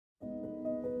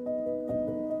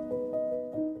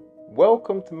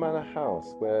Welcome to Manna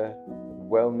House, where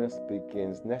wellness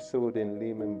begins, nestled in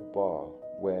Lehman Bar,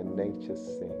 where nature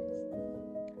sings.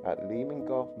 At Lehman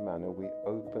Golf Manor, we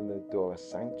open the door, a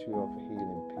sanctuary of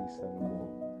healing, peace and more,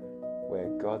 where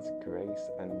God's grace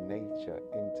and nature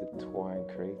intertwine,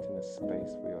 creating a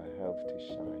space for your health to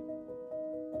shine.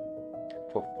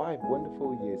 For 5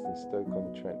 wonderful years in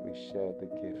Stoke-on-Trent, we shared the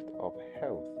gift of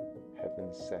health,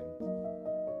 heaven sent.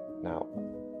 Now,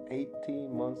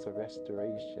 18 months of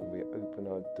restoration, we open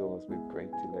our doors with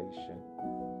great elation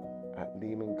at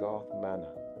Lehman Garth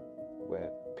Manor,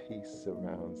 where peace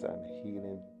surrounds and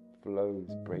healing flows,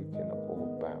 breaking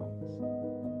all bounds.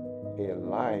 Here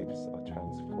lives are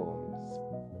transformed,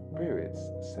 spirits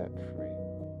set free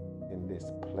in this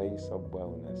place of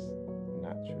wellness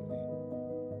naturally.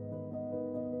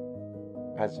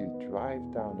 As you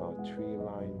drive down our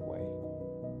tree-lined way,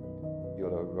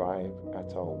 you'll arrive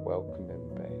at our welcoming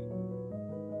bay,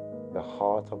 the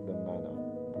heart of the manor,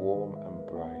 warm and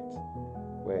bright,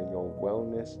 where your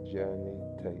wellness journey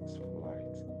takes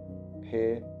flight.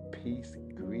 Here, peace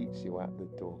greets you at the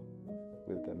door,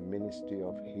 with the ministry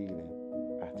of healing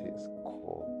at its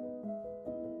core.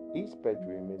 Each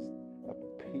bedroom is a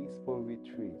peaceful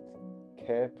retreat,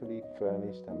 carefully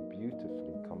furnished and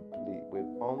beautifully complete, with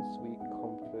ensuite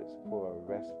comforts for a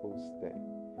restful stay.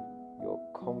 Your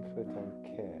comfort and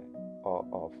care are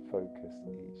our focus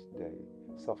each day.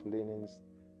 Soft linens,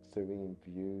 serene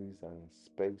views, and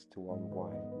space to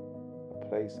unwind. A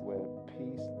place where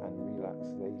peace and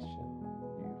relaxation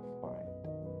you find.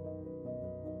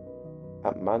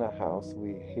 At Manna House,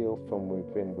 we heal from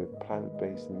within with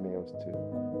plant-based meals to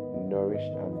nourish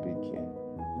and begin.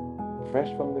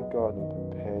 Fresh from the garden,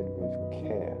 prepared with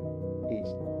care, each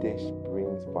dish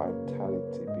brings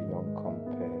vitality beyond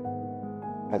compare.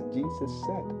 As Jesus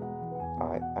said,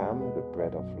 I am the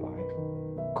bread of life.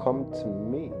 Come to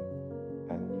me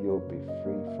and you'll be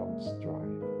free from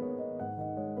strife.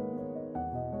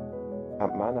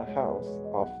 At Manna House,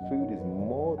 our food is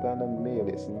more than a meal.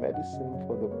 It's medicine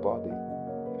for the body,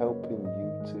 helping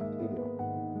you to heal.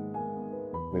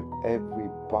 With every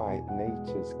bite,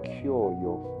 nature's cure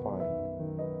you'll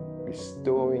find,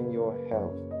 restoring your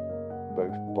health,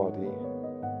 both body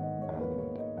and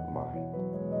mind.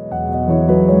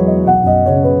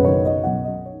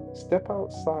 Step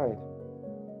outside,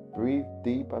 breathe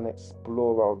deep and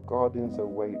explore. Our gardens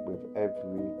await with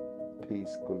every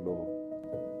peace galore.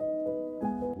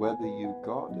 Whether you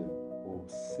garden or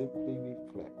simply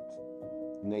reflect,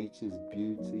 nature's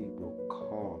beauty will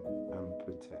calm and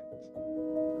protect.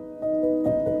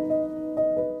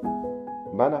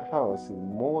 Manna House is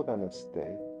more than a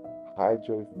stay.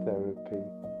 Hydrotherapy,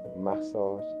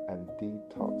 massage and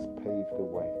detox pave the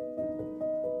way.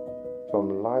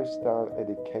 From lifestyle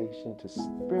education to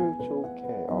spiritual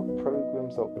care, our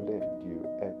programs uplift you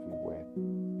everywhere.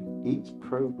 Each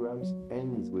program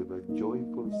ends with a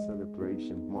joyful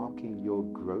celebration, marking your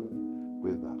growth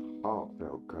with a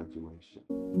heartfelt graduation.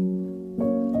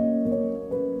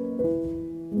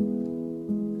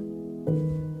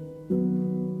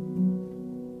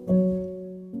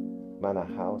 Manna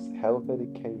House Health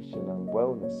Education and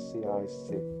Wellness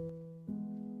CIC,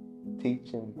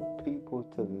 teaching people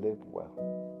to live well,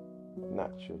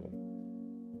 naturally.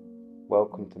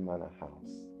 Welcome to Manna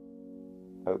House.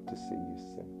 Hope to see you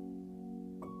soon.